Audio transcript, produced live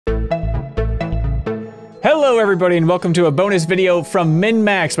Hello everybody and welcome to a bonus video from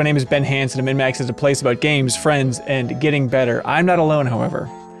MinnMax. My name is Ben Hansen and MinnMax is a place about games, friends, and getting better. I'm not alone, however.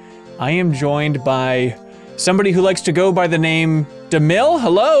 I am joined by somebody who likes to go by the name DeMille.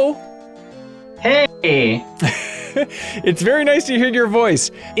 Hello! Hey! It's very nice to hear your voice.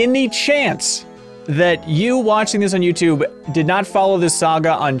 In the chance that you watching this on YouTube did not follow this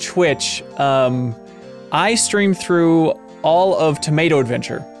saga on Twitch, I streamed through all of Tomato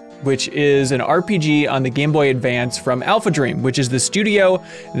Adventure, which is an RPG on the Game Boy Advance from Alpha Dream, which is the studio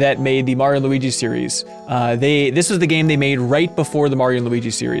that made the Mario & Luigi series. This was the game they made right before the Mario &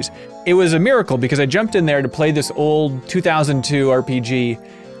 Luigi series. It was a miracle because I jumped in there to play this old 2002 RPG,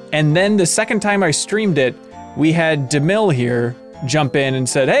 and then the second time I streamed it, we had DeMille here jump in and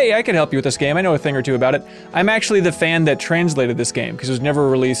said, hey, I can help you with this game. I know a thing or two about it. I'm actually the fan that translated this game because it was never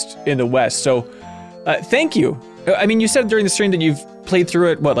released in the West, so thank you. I mean, you said during the stream that you've played through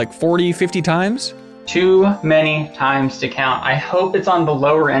it, what, like 40, 50 times? Too many times to count. I hope it's on the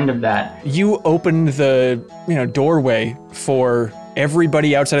lower end of that. You opened the, doorway for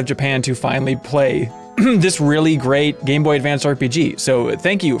everybody outside of Japan to finally play this really great Game Boy Advance RPG. So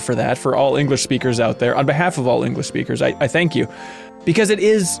thank you for that, for all English speakers out there. On behalf of all English speakers, I thank you. Because it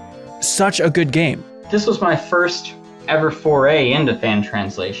is such a good game. This was my first ever foray into fan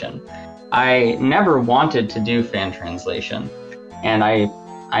translation. I never wanted to do fan translation, and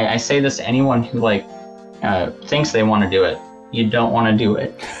I say this to anyone who thinks they want to do it. You don't want to do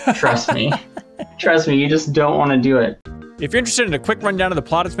it. Trust me. Trust me, you just don't want to do it. If you're interested in a quick rundown of the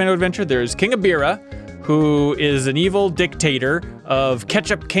plot of Tomato Adventure, there's King Abira, who is an evil dictator of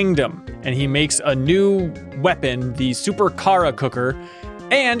Ketchup Kingdom, and he makes a new weapon, the Super Kara Cooker,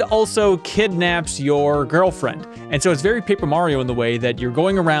 and also kidnaps your girlfriend. And so it's very Paper Mario in the way that you're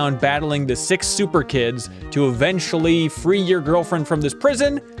going around battling the 6 super kids to eventually free your girlfriend from this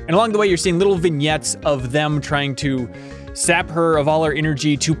prison. And along the way, you're seeing little vignettes of them trying to sap her of all her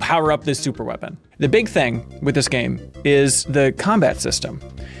energy to power up this super weapon. The big thing with this game is the combat system.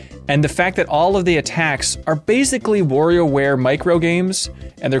 And the fact that all of the attacks are basically WarioWare micro games,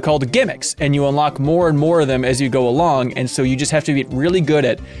 and they're called gimmicks, and you unlock more and more of them as you go along, and so you just have to be really good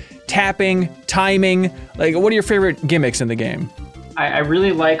at tapping, timing. Like, what are your favorite gimmicks in the game? I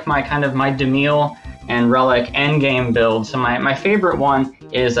really like my DeMille and Relic endgame build. So my favorite one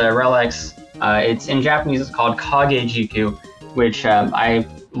is Relic's, it's in Japanese, it's called Kagejiku, which I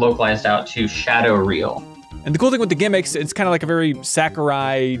localized out to Shadow Reel. And the cool thing with the gimmicks, it's kind of like a very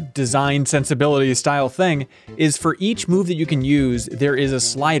Sakurai design sensibility style thing, is for each move that you can use, there is a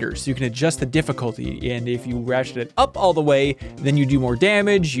slider, so you can adjust the difficulty. And if you ratchet it up all the way, then you do more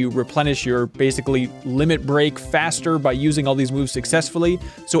damage, you replenish your basically limit break faster by using all these moves successfully.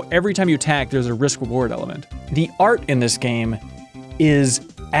 So every time you attack, there's a risk reward element. The art in this game is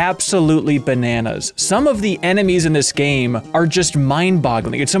absolutely bananas. Some of the enemies in this game are just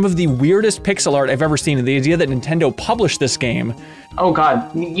mind-boggling. It's some of the weirdest pixel art I've ever seen, and the idea that Nintendo published this game. Oh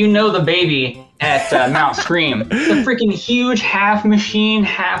god, you know the baby at Mount Scream. The freaking huge half machine,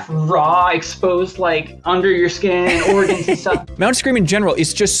 half raw, exposed under your skin, organs and stuff. Mount Scream in general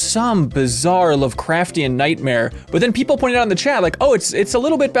is just some bizarre Lovecraftian nightmare, but then people pointed out in the chat oh, it's a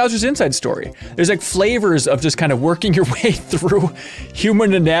little bit Bowser's Inside Story. There's flavors of just kind of working your way through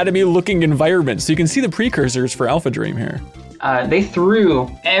human anatomy looking environments, so you can see the precursors for Alpha Dream here. They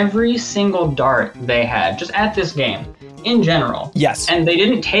threw every single dart they had just at this game. In general. Yes. And they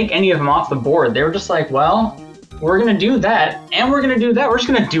didn't take any of them off the board. They were just well, we're gonna do that, and we're gonna do that. We're just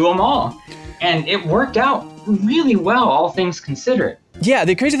gonna do them all. And it worked out really well, all things considered. Yeah,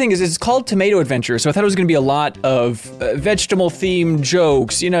 the crazy thing is it's called Tomato Adventure, so I thought it was gonna be a lot of vegetable-themed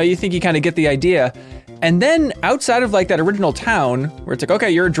jokes. You think you kind of get the idea. And then outside of that original town, where it's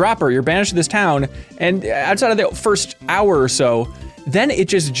okay, you're a dropper, you're banished to this town, and outside of the first hour or so, then it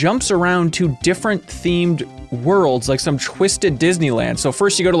just jumps around to different themed worlds, like some twisted Disneyland. So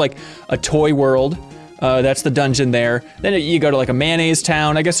first you go to a toy world, that's the dungeon there. Then you go to a mayonnaise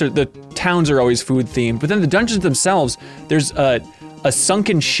town. I guess the towns are always food themed, but then the dungeons themselves, there's a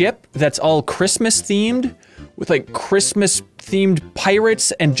sunken ship that's all Christmas themed, with Christmas themed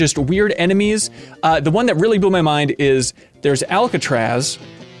pirates and just weird enemies. The one that really blew my mind is there's Alcatraz,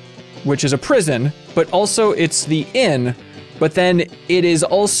 which is a prison, but also it's the inn. But then it is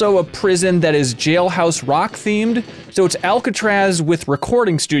also a prison that is Jailhouse Rock themed. So it's Alcatraz with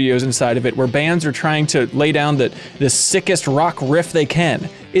recording studios inside of it where bands are trying to lay down the sickest rock riff they can.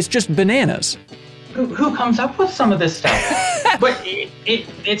 It's just bananas. Who comes up with some of this stuff? But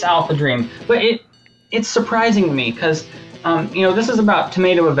it's Alpha Dream. But it's surprising to me because, this is about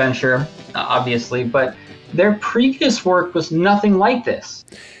Tomato Adventure, obviously, but their previous work was nothing like this.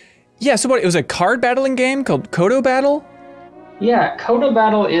 Yeah, so what, it was a card battling game called Kodo Battle? Yeah, Kodo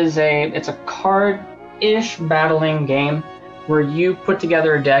Battle is it's a card-ish battling game where you put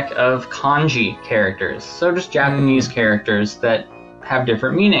together a deck of kanji characters, so just Japanese characters that have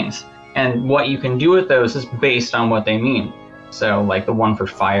different meanings. And what you can do with those is based on what they mean. So like the one for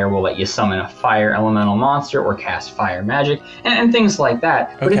fire will let you summon a fire elemental monster or cast fire magic and things like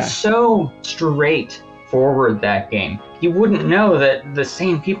that. But it's so straightforward, that game. You wouldn't know that the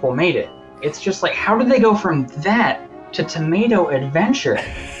same people made it. It's just like, how did they go from that to Tomato Adventure?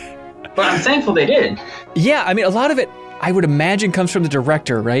 But I'm thankful they did. Yeah, I mean, a lot of it, I would imagine, comes from the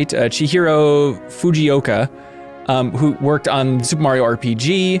director, right? Chihiro Fujioka, who worked on Super Mario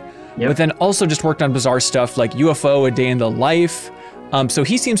RPG, but then also just worked on bizarre stuff like UFO, A Day in the Life. So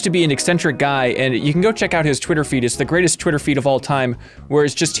he seems to be an eccentric guy, and you can go check out his Twitter feed. It's the greatest Twitter feed of all time, where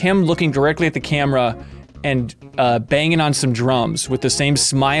it's just him looking directly at the camera and banging on some drums with the same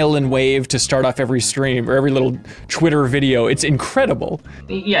smile and wave to start off every stream or every little Twitter video. It's incredible.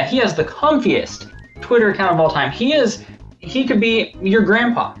 Yeah, he has the comfiest Twitter account of all time. He could be your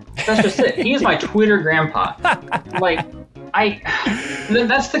grandpa. That's just it. He is my Twitter grandpa. Like,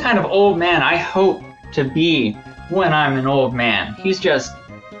 that's the kind of old man I hope to be when I'm an old man. He's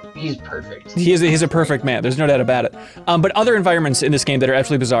perfect. He's a perfect man. There's no doubt about it. But other environments in this game that are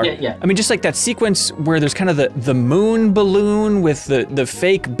absolutely bizarre. Yeah. I mean, just like that sequence where there's kind of the moon balloon with the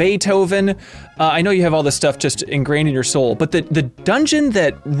fake Beethoven. I know you have all this stuff just ingrained in your soul, but the dungeon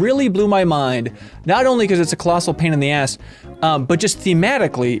that really blew my mind, not only because it's a colossal pain in the ass, but just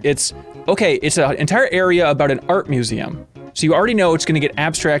thematically, it's an entire area about an art museum. So you already know it's gonna get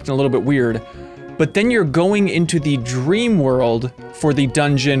abstract and a little bit weird. But then you're going into the dream world for the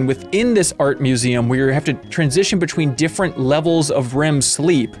dungeon within this art museum where you have to transition between different levels of REM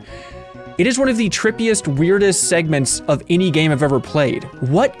sleep. It is one of the trippiest, weirdest segments of any game I've ever played.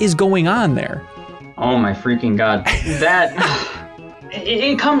 What is going on there? Oh my freaking God.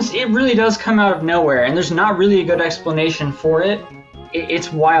 It really does come out of nowhere, and there's not really a good explanation for it.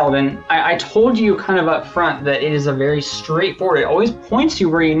 It's wild, and I told you kind of up front that it is a very straightforward, it always points you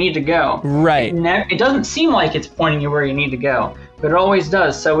where you need to go. Right. It doesn't seem like it's pointing you where you need to go, but it always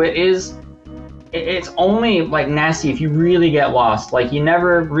does. So it's only like nasty if you really get lost. Like you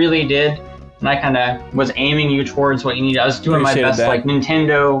never really did, and I kind of was aiming you towards what you need. I was doing my best, like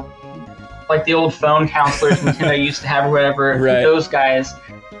Nintendo, like the old phone counselors Nintendo used to have or whatever, those guys.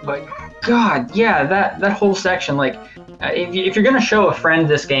 But God, yeah, that whole section, like, if you're gonna show a friend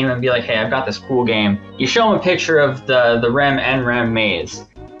this game and be like, hey, I've got this cool game, you show them a picture of the REM and REM maze,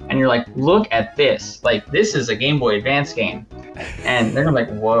 and you're like, look at this. Like, this is a Game Boy Advance game. And they're like,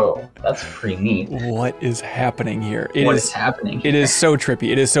 whoa, that's pretty neat. What is happening here? What is happening here? It is so trippy.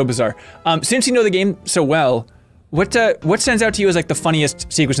 It is so bizarre. Since you know the game so well, what stands out to you as like the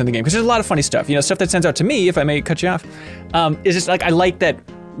funniest sequence in the game? Because there's a lot of funny stuff. You know, stuff that stands out to me, if I may cut you off, is just like, I like that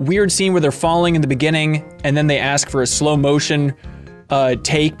weird scene where they're falling in the beginning and then they ask for a slow motion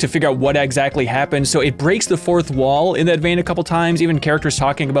take to figure out what exactly happened. So it breaks the fourth wall in that vein a couple times, even characters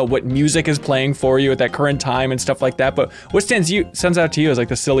talking about what music is playing for you at that current time and stuff like that. But what stands out to you as like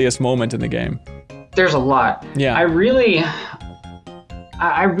the silliest moment in the game? There's a lot. Yeah. I really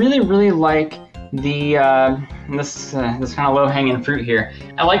like the this kind of low-hanging fruit here.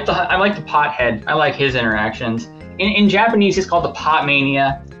 I like the pothead. I like his interactions. In Japanese, he's called the pot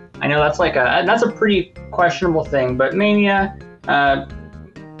mania. I know that's a pretty questionable thing, but mania,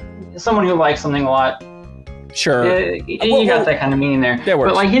 someone who likes something a lot. Sure. You got that kind of meaning there. That works.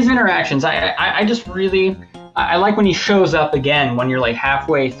 But like his interactions, I just really, I like when he shows up again when you're like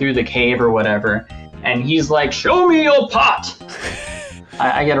halfway through the cave or whatever, and he's like, "Show me your pot."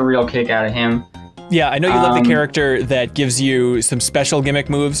 I get a real kick out of him. Yeah, I know you love the character that gives you some special gimmick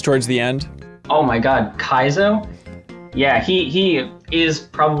moves towards the end. Oh my God, Kaizo. Yeah, he is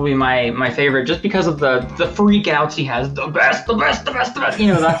probably my favorite just because of the freak outs he has. The best. You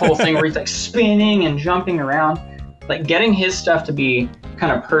know, that whole thing where he's like spinning and jumping around. Like getting his stuff to be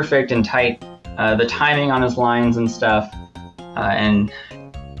kind of perfect and tight, the timing on his lines and stuff. And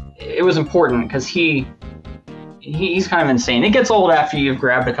it was important because he's kind of insane. It gets old after you've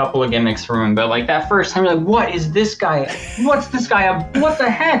grabbed a couple of gimmicks from him, but like that first time you're like, what is this guy? What's this guy up? What the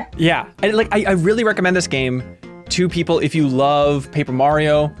heck? Yeah, and like I really recommend this game to people if you love Paper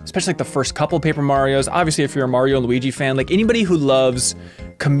Mario, especially like the first couple Paper Marios. Obviously, if you're a Mario and Luigi fan, like anybody who loves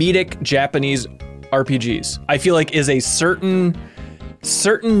comedic Japanese RPGs, I feel like is a certain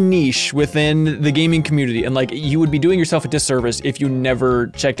niche within the gaming community, and like you would be doing yourself a disservice if you never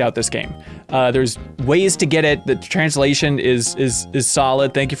checked out this game. There's ways to get it. The translation is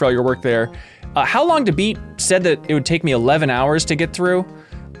solid. Thank you for all your work there. How long to beat? Said that it would take me 11 hours to get through.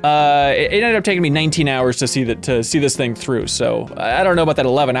 It ended up taking me 19 hours to see this thing through. So I don't know about that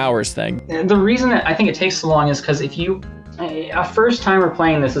 11 hours thing. The reason that I think it takes so long is because if a first timer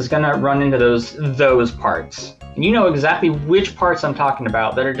playing this is gonna run into those parts. And you know exactly which parts I'm talking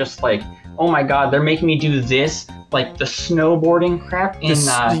about that are just like, oh my god, they're making me do this, like the snowboarding crap in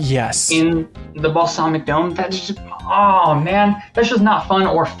the Balsamic Dome. That's just, oh man, that's just not fun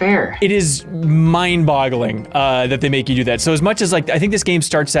or fair. It is mind-boggling that they make you do that. So as much as like, I think this game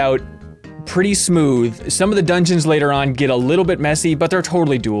starts out pretty smooth. Some of the dungeons later on get a little bit messy, but they're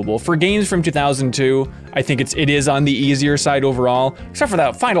totally doable. For games from 2002, I think it is on the easier side overall, except for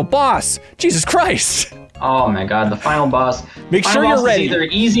that final boss. Jesus Christ. Oh my god, the final boss. Make sure you're ready. Is either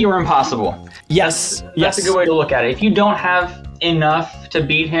easy or impossible. Yes. That's a good way to look at it. If you don't have enough to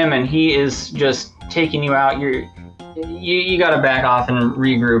beat him and he is just taking you out, you got to back off and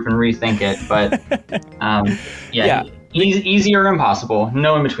regroup and rethink it. But easy or impossible,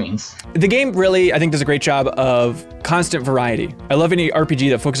 no in-betweens. The game really, I think, does a great job of constant variety. I love any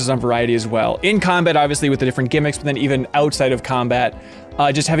RPG that focuses on variety as well. In combat, obviously, with the different gimmicks, but then even outside of combat,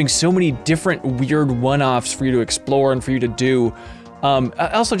 just having so many different weird one-offs for you to explore and for you to do.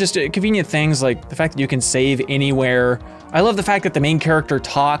 Also just convenient things like the fact that you can save anywhere. I love the fact that the main character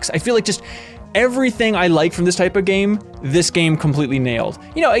talks. I feel like just everything I like from this type of game, this game completely nailed.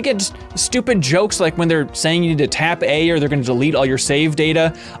 You know, I get just stupid jokes like when they're saying you need to tap A or they're gonna delete all your save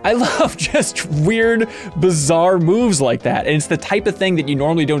data. I love just weird, bizarre moves like that. And it's the type of thing that you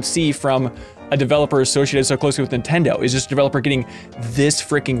normally don't see from a developer associated so closely with Nintendo, is just a developer getting this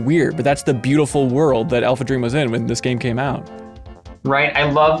freaking weird. But that's the beautiful world that Alpha Dream was in when this game came out. Right, I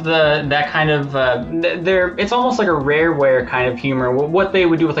love that kind of, it's almost like a Rareware kind of humor, what they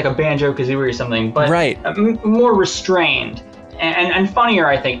would do with like a Banjo-Kazooie or something, but more restrained and funnier,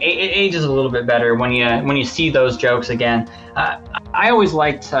 I think. It ages a little bit better when you see those jokes again. I always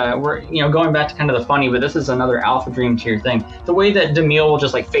liked, going back to kind of the funny, but this is another Alpha Dream tier thing. The way that Demille will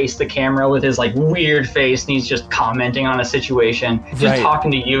just like face the camera with his like weird face and he's just commenting on a situation, just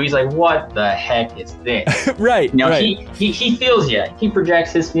talking to you. He's like, what the heck is this? He feels you. He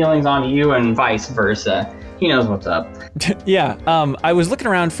projects his feelings onto you and vice versa. He knows what's up. I was looking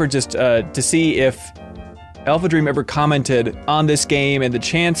around for just to see if Alpha Dream ever commented on this game and the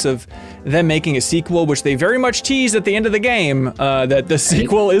chance of them making a sequel, which they very much tease at the end of the game, that the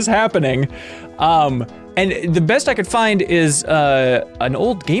sequel is happening. And the best I could find is an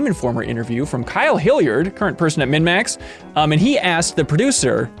old Game Informer interview from Kyle Hilliard, current person at MinnMax, and he asked the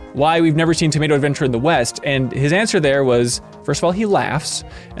producer why we've never seen Tomato Adventure in the West, and his answer there was, first of all, he laughs,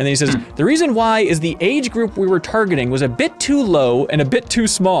 and then he says, the reason why is the age group we were targeting was a bit too low and a bit too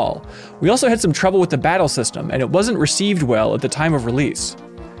small. We also had some trouble with the battle system, and it wasn't received well at the time of release.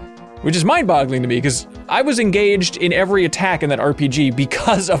 Which is mind-boggling to me, because I was engaged in every attack in that RPG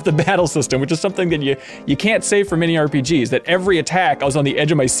because of the battle system, which is something that you can't say for many RPGs, that every attack I was on the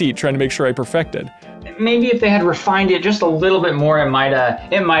edge of my seat trying to make sure I perfected. Maybe if they had refined it just a little bit more, it might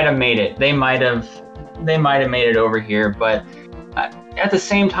have made it. They might have made it over here, but at the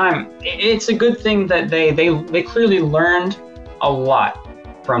same time, it's a good thing that they clearly learned a lot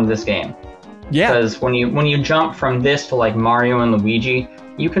from this game. Yeah. Because when you jump from this to like Mario and Luigi,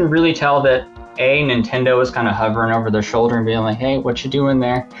 you can really tell that Nintendo is kind of hovering over their shoulder and being like, hey, what you doing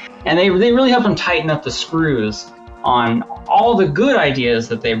there? And they really help them tighten up the screws on all the good ideas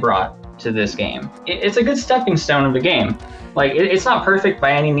that they brought to this game. It's a good stepping stone of the game. Like, it's not perfect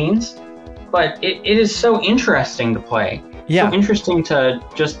by any means, but it is so interesting to play. Yeah. So interesting to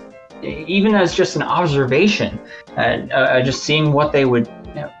just, even as just an observation, just seeing what they would,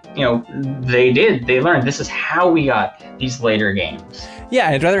 they learned this is how we got these later games. Yeah,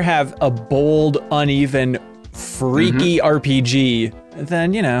 I'd rather have a bold, uneven, freaky RPG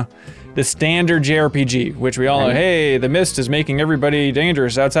than, the standard JRPG, which we all know, hey, the mist is making everybody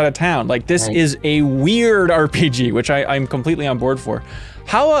dangerous outside of town. Like, this is a weird RPG, which I'm completely on board for.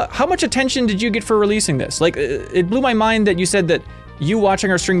 How much attention did you get for releasing this? Like, it blew my mind that you said that you watching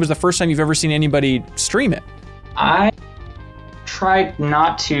our stream was the first time you've ever seen anybody stream it. I tried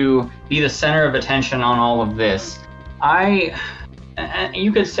not to be the center of attention on all of this.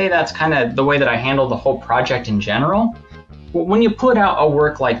 You could say that's kind of the way that I handle the whole project in general. When you put out a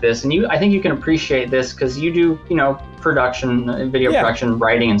work like this, and I think you can appreciate this because you do, production, video production,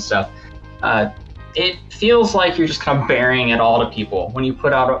 writing and stuff. It feels like you're just kind of burying it all to people when you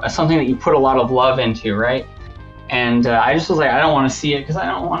put out something that you put a lot of love into, right? And I just was like, I don't want to see it because I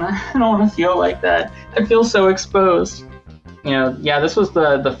don't want to feel like that. I feel so exposed. This was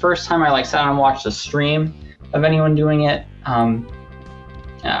the first time I sat and watched a stream of anyone doing it.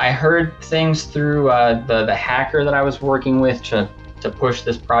 I heard things through the hacker that I was working with to push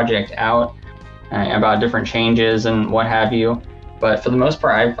this project out about different changes and what have you. But for the most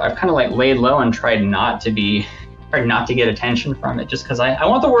part, I've kind of like laid low and tried not to get attention from it, just because I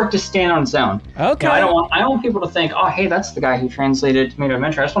want the work to stand on its own. Okay. You know, I don't want people to think, oh, hey, that's the guy who translated Tomato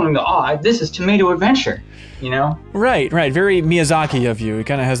Adventure. I just want them to go, oh, this is Tomato Adventure, you know? Right. Very Miyazaki of you. He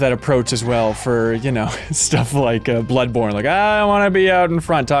kind of has that approach as well for, you know, stuff like Bloodborne. Like, I want to be out in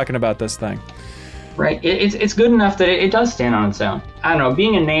front talking about this thing. Right. It's good enough that it does stand on its own. I don't know,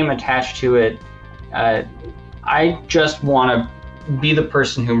 being a name attached to it, I just want to be the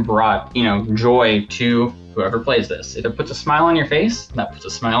person who brought, you know, joy to whoever plays this. If it puts a smile on your face, that puts a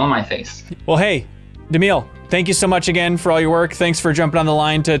smile on my face. Well, hey, Demille, thank you so much again for all your work. Thanks for jumping on the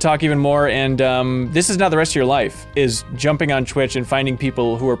line to talk even more. And this is now the rest of your life, is jumping on Twitch and finding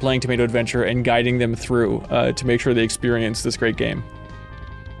people who are playing Tomato Adventure and guiding them through to make sure they experience this great game.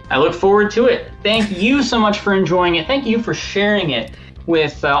 I look forward to it. Thank you so much for enjoying it. Thank you for sharing it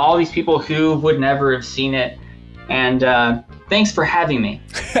with all these people who would never have seen it. And thanks for having me.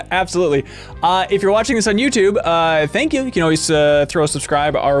 Absolutely. If you're watching this on YouTube, thank you. You can always throw a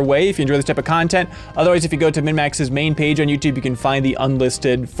subscribe our way if you enjoy this type of content. Otherwise, if you go to MinnMax's main page on YouTube, you can find the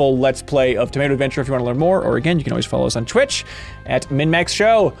unlisted full Let's Play of Tomato Adventure if you want to learn more. Or again, you can always follow us on Twitch at MinnMax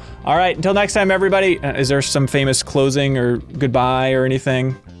Show. All right, until next time, everybody. Is there some famous closing or goodbye or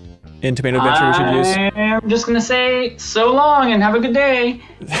anything in Tomato Adventure we should use? I'm just going to say so long and have a good day.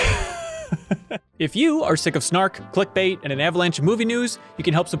 If you are sick of snark, clickbait, and an avalanche of movie news, you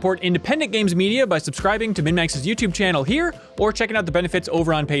can help support independent games media by subscribing to MinnMax's YouTube channel here, or checking out the benefits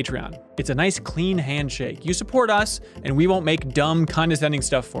over on Patreon. It's a nice, clean handshake. You support us, and we won't make dumb, condescending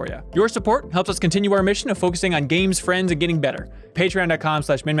stuff for you. Your support helps us continue our mission of focusing on games, friends, and getting better.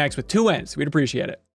 Patreon.com/MinnMax with 2 N's. We'd appreciate it.